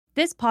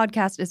This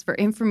podcast is for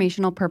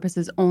informational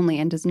purposes only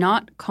and does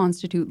not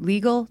constitute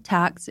legal,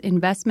 tax,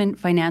 investment,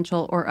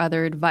 financial, or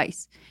other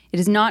advice. It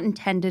is not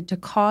intended to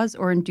cause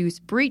or induce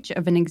breach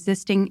of an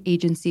existing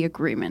agency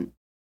agreement.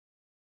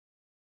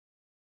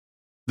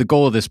 The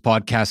goal of this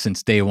podcast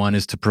since day one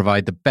is to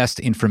provide the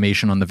best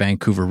information on the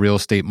Vancouver real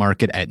estate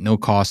market at no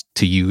cost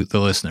to you,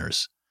 the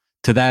listeners.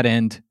 To that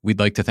end, we'd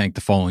like to thank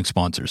the following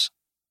sponsors.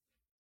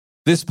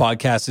 This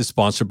podcast is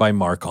sponsored by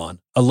Marcon,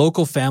 a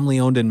local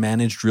family-owned and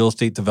managed real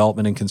estate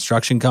development and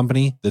construction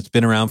company that's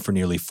been around for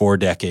nearly 4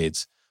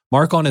 decades.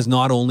 Marcon is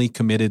not only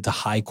committed to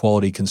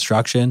high-quality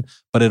construction,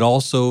 but it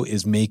also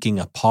is making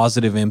a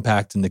positive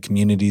impact in the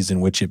communities in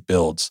which it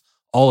builds,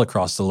 all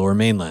across the Lower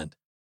Mainland.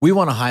 We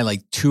want to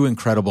highlight 2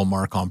 incredible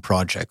Marcon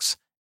projects.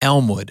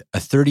 Elmwood, a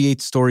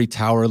 38-story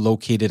tower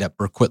located at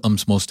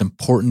Burquitlam's most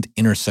important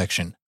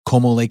intersection,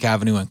 Como Lake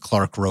Avenue and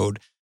Clark Road.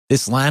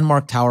 This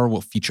landmark tower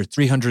will feature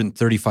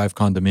 335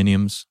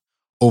 condominiums,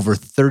 over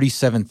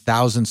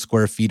 37,000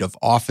 square feet of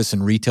office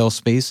and retail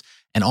space,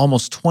 and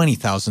almost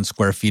 20,000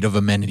 square feet of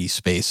amenity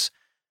space.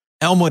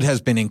 Elmwood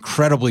has been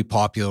incredibly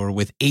popular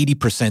with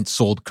 80%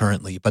 sold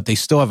currently, but they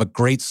still have a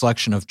great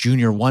selection of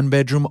junior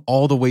 1-bedroom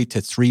all the way to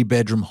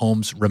 3-bedroom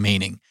homes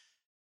remaining.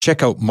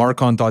 Check out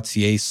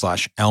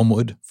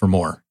marcon.ca/Elmwood for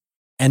more.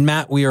 And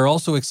Matt, we are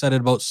also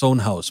excited about Sohn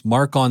House,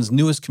 Marcon's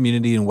newest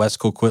community in West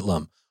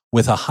Coquitlam.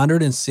 With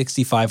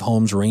 165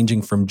 homes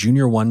ranging from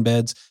junior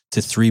 1-beds to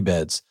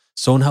 3-beds,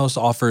 Sohn House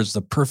offers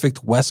the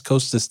perfect West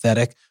Coast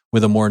aesthetic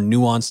with a more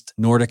nuanced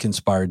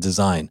Nordic-inspired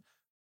design.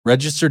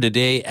 Register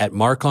today at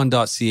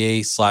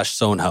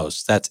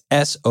marcon.ca/Sohnhaus. That's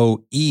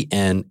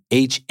SOENHAUS.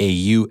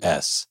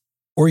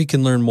 Or you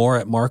can learn more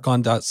at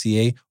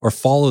marcon.ca or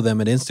follow them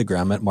at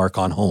Instagram at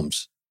Marcon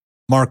Homes.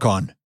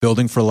 Marcon,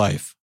 building for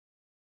life.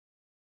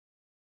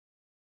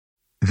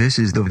 This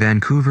is the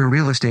Vancouver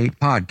Real Estate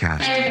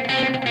Podcast.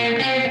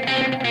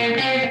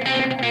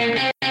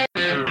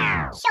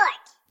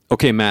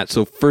 Okay, Matt,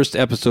 so first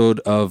episode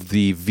of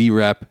the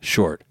VREP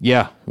short.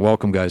 Yeah,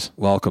 welcome, guys.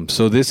 Welcome.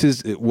 So this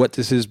is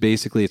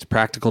basically, it's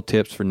practical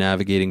tips for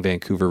navigating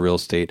Vancouver real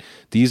estate.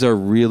 These are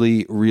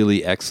really,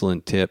 really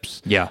excellent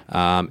tips. Yeah.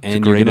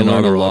 And you're going to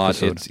learn a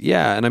lot.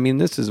 And I mean,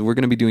 we're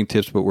going to be doing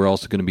tips, but we're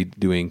also going to be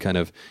doing kind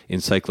of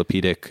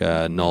encyclopedic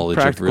knowledge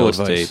of real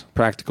estate.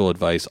 Practical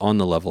advice, on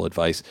the level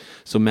advice.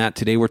 So Matt,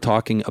 today we're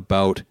talking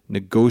about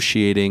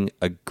negotiating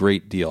a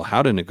great deal,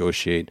 how to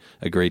negotiate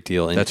a great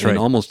deal in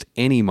almost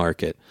any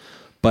market.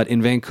 But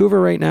in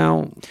Vancouver right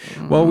now...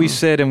 Well, we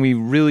said, and we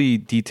really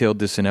detailed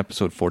this in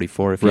episode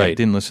 44. If you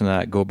didn't listen to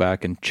that, go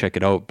back and check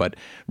it out. But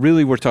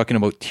really, we're talking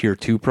about tier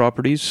 2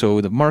 properties. So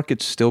the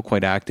market's still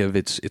quite active.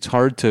 It's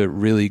hard to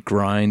really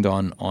grind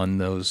on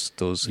those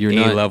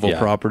A-level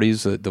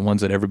properties, the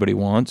ones that everybody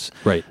wants.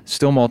 Right.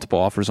 Still multiple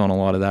offers on a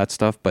lot of that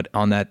stuff. But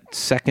on that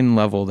second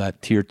level,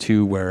 that tier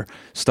 2, where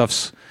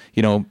stuff's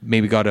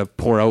maybe got a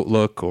poor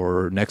outlook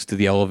or next to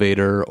the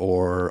elevator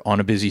or on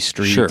a busy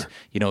street,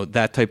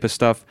 that type of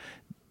stuff.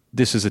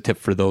 This is a tip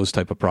for those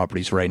type of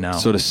properties right now.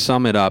 So to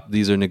sum it up,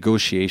 these are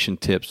negotiation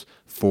tips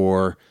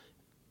for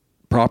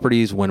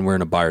properties when we're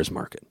in a buyer's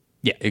market.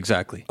 Yeah,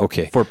 exactly.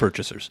 Okay. For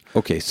purchasers.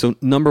 Okay, so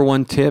number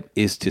 1 tip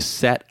is to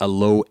set a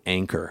low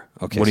anchor.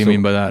 Okay. What do you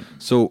mean by that?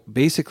 So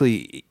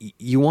basically,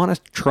 you want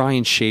to try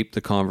and shape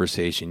the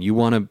conversation. You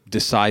want to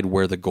decide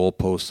where the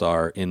goalposts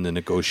are in the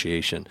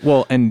negotiation.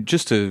 Well, and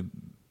just to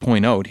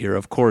point out here,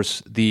 of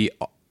course, the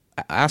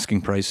asking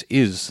price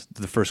is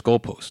the first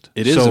goalpost.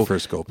 It is the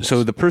first goalpost.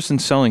 So the person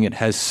selling it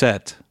has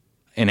set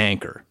an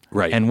anchor.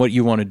 Right. And what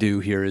you want to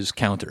do here is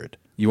counter it.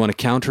 You want to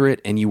counter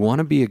it, and you want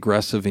to be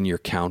aggressive in your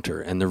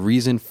counter. And the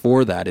reason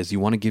for that is you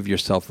want to give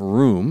yourself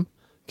room,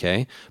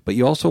 okay? But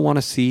you also want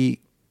to see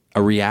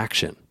a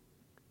reaction,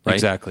 right?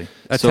 Exactly.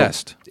 A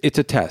test. It's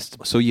a test.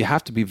 So you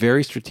have to be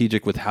very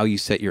strategic with how you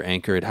set your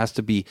anchor. It has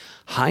to be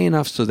high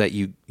enough so that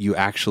you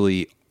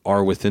actually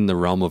are within the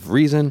realm of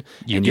reason,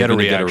 and you're going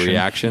to get a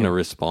reaction, a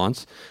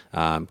response,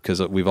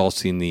 because we've all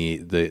seen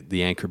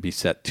the anchor be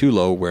set too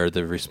low where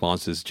the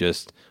response is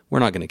just, we're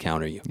not going to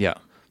counter you. Yeah.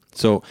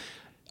 So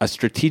a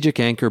strategic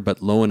anchor,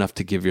 but low enough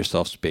to give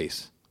yourself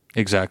space.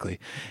 Exactly.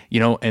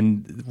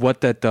 And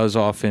what that does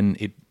often,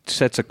 it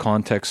sets a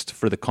context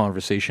for the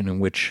conversation in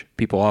which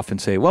people often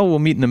say, well, we'll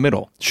meet in the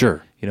middle.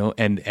 Sure.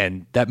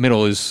 And that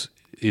middle is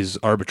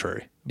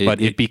arbitrary, but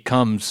it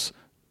becomes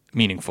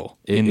meaningful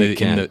through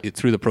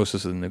the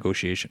process of the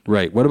negotiation.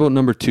 Right. What about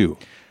number 2?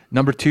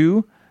 Number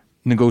 2,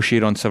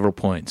 negotiate on several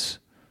points.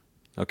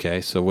 Okay,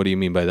 so what do you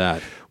mean by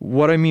that?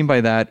 What I mean by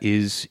that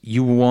is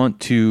you want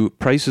to,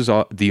 price is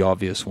the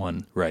obvious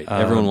one. Right.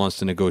 Everyone wants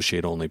to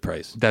negotiate only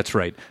price. That's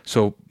right.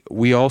 So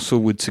we also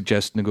would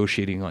suggest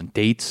negotiating on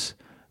dates,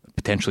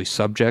 potentially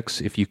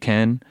subjects if you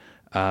can,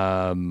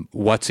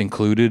 what's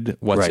included,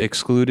 what's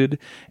excluded.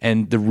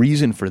 And the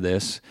reason for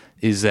this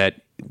is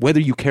that whether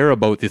you care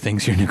about the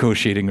things you're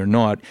negotiating or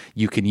not,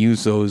 you can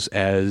use those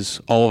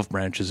as olive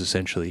branches,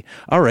 essentially.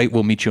 All right,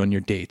 we'll meet you on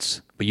your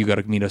dates, but you got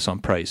to meet us on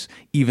price,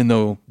 even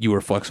though you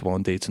were flexible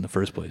on dates in the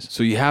first place.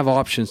 So you have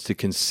options to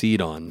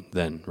concede on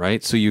then,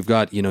 right? So you've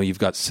got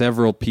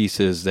several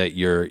pieces that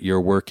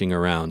you're working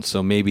around.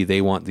 So maybe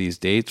they want these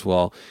dates.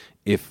 Well,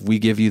 if we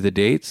give you the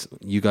dates,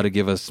 you got to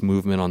give us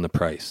movement on the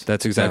price.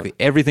 That's exactly.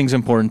 Everything's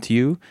important to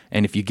you.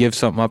 And if you give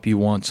something up, you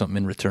want something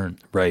in return.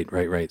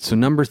 Right. So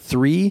number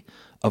 3,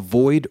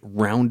 avoid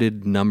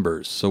rounded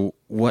numbers. So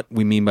what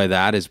we mean by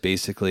that is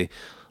basically,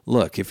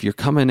 look, if you're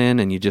coming in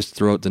and you just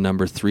throw out the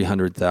number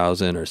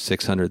 300,000 or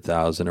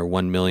 600,000 or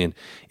 1 million,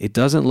 it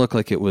doesn't look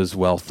like it was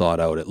well thought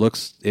out. It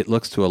looks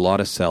to a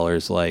lot of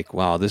sellers like,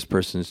 wow, this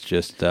person's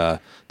just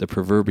the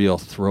proverbial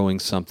throwing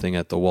something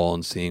at the wall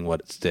and seeing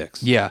what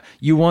sticks. Yeah,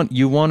 you want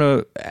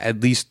to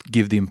at least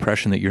give the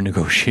impression that you're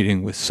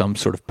negotiating with some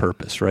sort of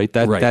purpose, right?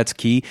 That's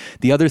key.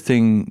 The other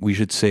thing we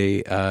should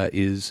say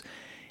is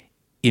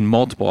in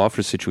multiple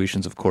offer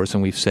situations, of course,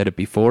 and we've said it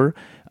before,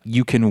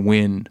 you can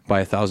win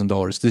by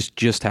 $1,000. This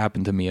just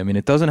happened to me. I mean,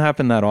 it doesn't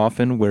happen that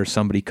often where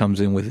somebody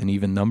comes in with an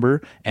even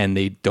number and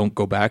they don't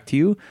go back to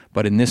you.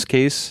 But in this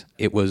case,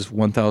 it was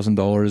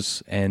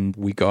 $1,000 and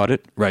we got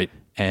it. Right.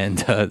 And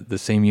the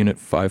same unit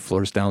 5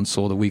 floors down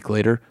sold a week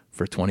later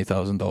for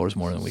 $20,000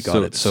 more than we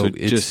got it. So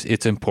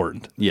it's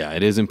important. Yeah,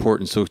 it is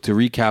important. So to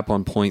recap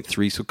on point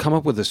 3, so come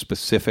up with a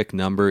specific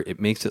number. It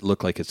makes it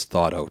look like it's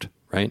thought out,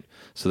 right?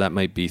 So that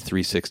might be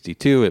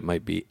 362, it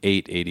might be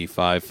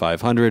 885,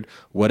 500,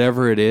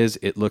 whatever it is,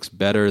 it looks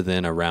better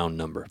than a round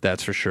number.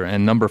 That's for sure.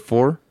 And number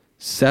 4?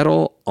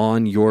 Settle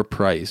on your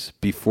price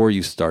before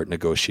you start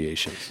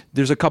negotiations.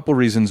 There's a couple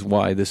reasons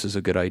why this is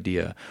a good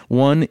idea.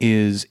 One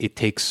is it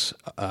takes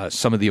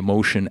some of the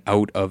emotion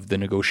out of the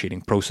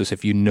negotiating process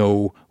if you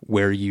know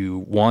where you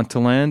want to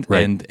land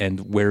and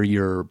where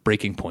your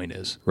breaking point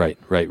is. Right.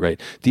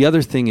 The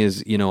other thing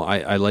is,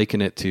 I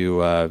liken it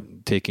to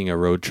taking a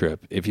road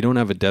trip. If you don't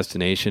have a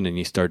destination and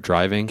you start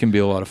driving... It can be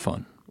a lot of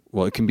fun.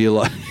 Well, it can be a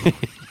lot...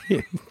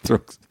 Throw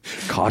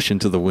caution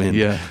to the wind.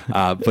 Yeah.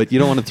 But you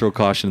don't want to throw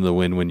caution to the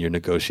wind when you're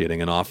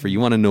negotiating an offer. You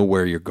want to know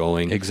where you're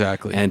going.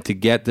 Exactly. And to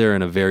get there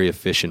in a very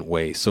efficient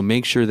way. So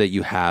make sure that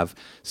you have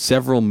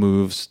several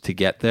moves to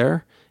get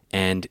there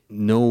and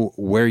know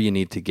where you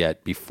need to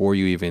get before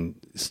you even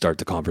start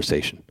the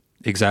conversation.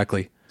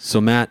 Exactly. So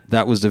Matt,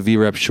 that was the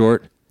VREP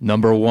Short.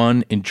 Number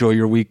 1, enjoy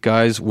your week,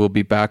 guys. We'll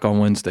be back on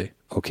Wednesday.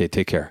 Okay,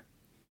 take care.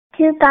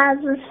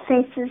 2000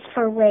 Faces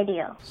for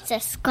Radio.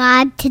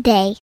 Subscribe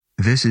today.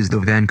 This is the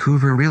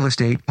Vancouver Real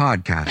Estate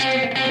Podcast.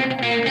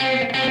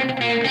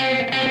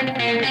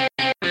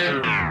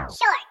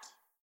 Short.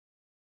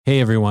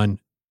 Hey everyone,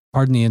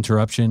 pardon the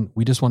interruption.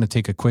 We just want to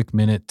take a quick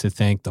minute to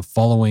thank the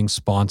following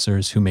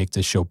sponsors who make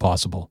this show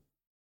possible.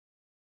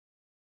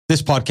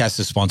 This podcast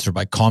is sponsored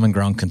by Common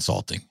Ground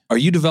Consulting. Are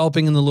you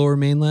developing in the Lower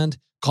Mainland?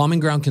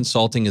 Common Ground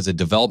Consulting is a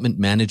development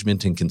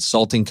management and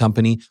consulting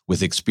company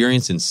with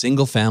experience in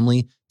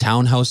single-family,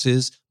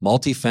 townhouses,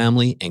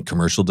 multifamily, and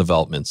commercial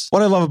developments.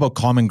 What I love about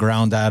Common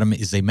Ground, Adam,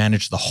 is they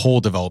manage the whole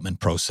development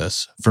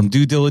process, from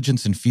due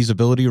diligence and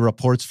feasibility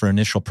reports for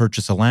initial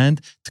purchase of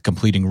land to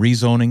completing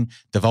rezoning,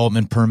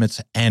 development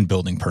permits, and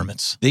building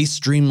permits. They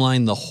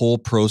streamline the whole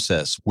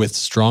process with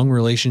strong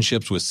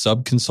relationships with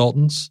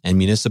sub-consultants and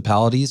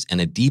municipalities and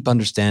a deep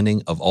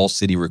understanding of all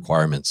city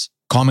requirements.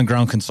 Common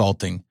Ground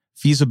Consulting.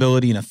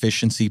 Feasibility and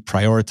efficiency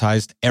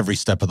prioritized every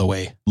step of the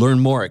way.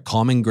 Learn more at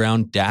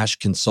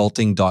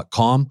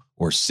commonground-consulting.com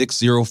or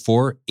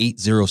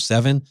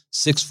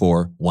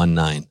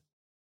 604-807-6419.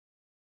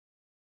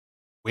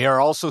 We are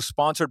also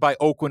sponsored by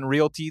Oakwyn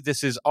Realty.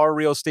 This is our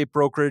real estate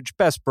brokerage,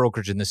 best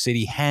brokerage in the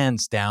city,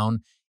 hands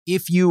down.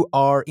 If you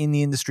are in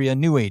the industry, a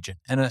new agent,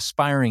 an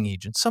aspiring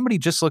agent, somebody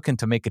just looking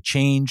to make a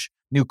change,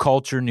 new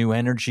culture, new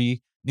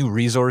energy, new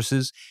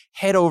resources,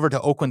 head over to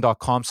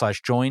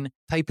oakwyn.com/join,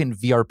 type in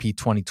VRP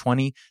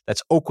 2020.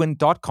 That's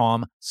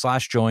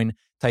oakwyn.com/join,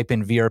 type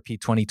in VRP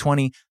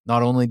 2020.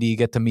 Not only do you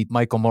get to meet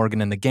Michael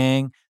Morgan and the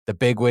gang, the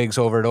bigwigs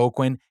over at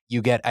Oakwyn,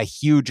 you get a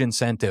huge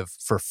incentive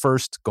for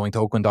first going to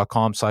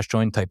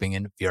oakwyn.com/join, typing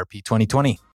in VRP 2020.